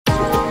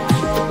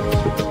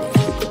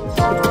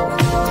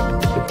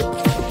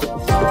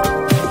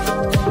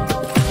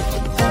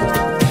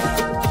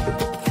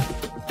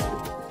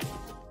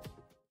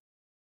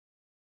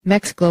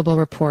MEXC Global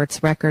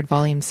reports record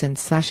volume since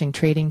slashing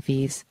trading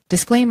fees.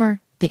 Disclaimer: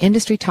 the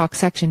Industry Talk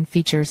section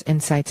features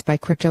insights by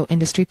crypto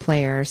industry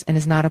players and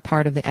is not a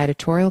part of the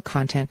editorial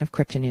content of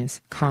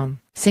cryptonews.com.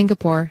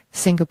 Singapore,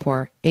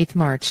 8th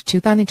March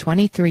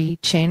 2023.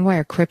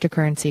 Chainwire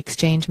cryptocurrency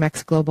exchange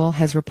MEXC Global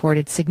has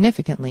reported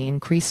significantly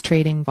increased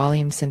trading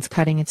volume since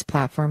cutting its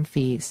platform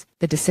fees.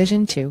 The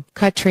decision to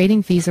cut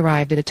trading fees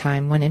arrived at a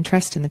time when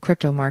interest in the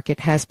crypto market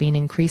has been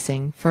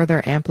increasing,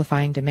 further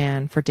amplifying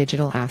demand for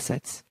digital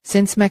assets.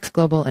 Since MEXC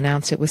Global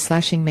announced it was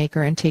slashing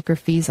maker and taker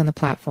fees on the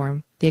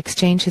platform, the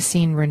exchange has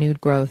seen renewed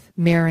growth,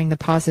 mirroring the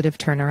positive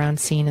turnaround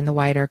seen in the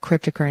wider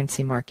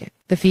cryptocurrency market.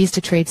 The fees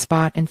to trade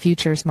spot and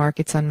futures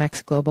markets on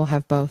MEXC Global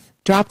have both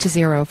dropped to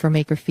zero for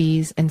maker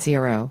fees and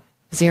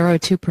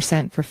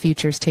 0.02% for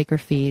futures taker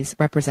fees,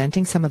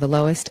 representing some of the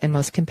lowest and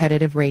most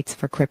competitive rates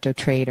for crypto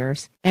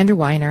traders. Andrew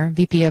Weiner,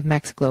 VP of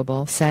MEXC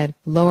Global, said,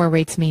 "Lower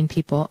rates mean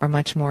people are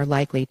much more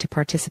likely to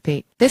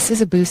participate. This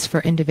is a boost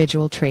for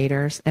individual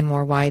traders and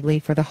more widely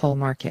for the whole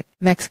market."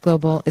 MEXC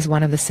Global is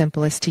one of the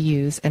simplest to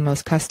use and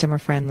most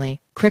customer-friendly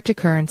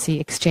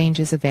cryptocurrency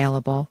exchanges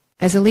available.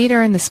 As a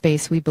leader in the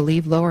space, we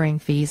believe lowering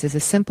fees is a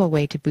simple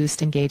way to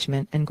boost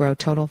engagement and grow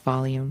total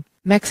volume.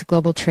 MEXC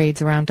Global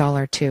trades around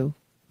 $2.1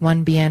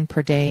 BN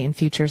per day in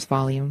futures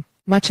volume.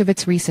 Much of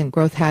its recent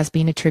growth has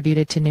been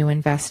attributed to new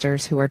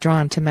investors who are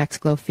drawn to MEXC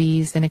Global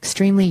fees, an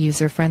extremely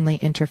user-friendly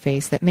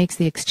interface that makes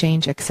the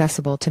exchange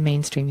accessible to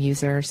mainstream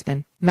users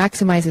and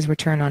maximizes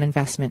return on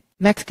investment.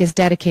 MEXC is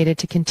dedicated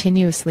to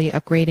continuously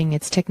upgrading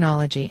its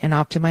technology and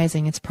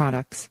optimizing its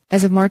products.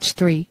 As of March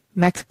 3,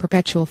 MEXC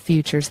perpetual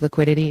futures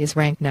liquidity is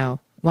ranked No.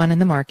 1 in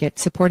the market,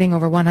 supporting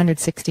over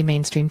 160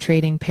 mainstream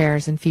trading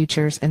pairs in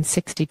futures and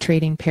 60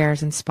 trading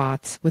pairs in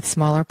spots, with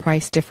smaller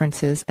price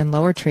differences and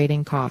lower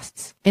trading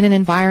costs. In an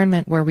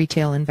environment where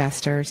retail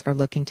investors are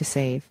looking to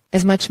save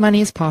as much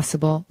money as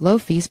possible, low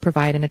fees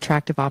provide an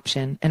attractive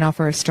option and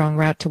offer a strong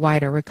route to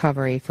wider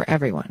recovery for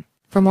everyone.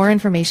 For more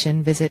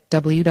information, visit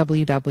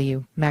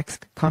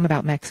www.mex.com.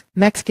 About MEXC.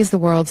 MEXC is the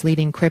world's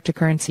leading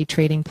cryptocurrency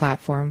trading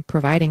platform,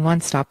 providing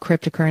one-stop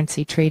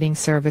cryptocurrency trading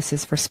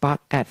services for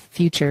spot,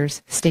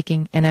 futures,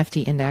 staking,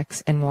 NFT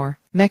index, and more.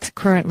 MEXC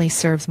currently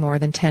serves more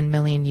than 10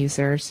 million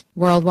users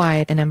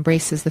worldwide and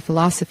embraces the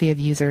philosophy of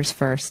users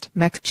first.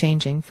 MEXC,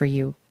 changing for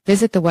you.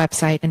 Visit the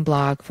website and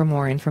blog for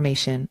more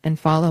information and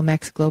follow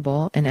MEXC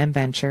Global and M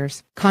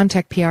Ventures.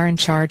 Contact PR in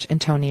charge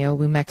Antonio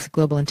Wu, MEXC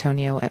Global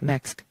Antonio at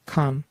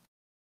mex.com.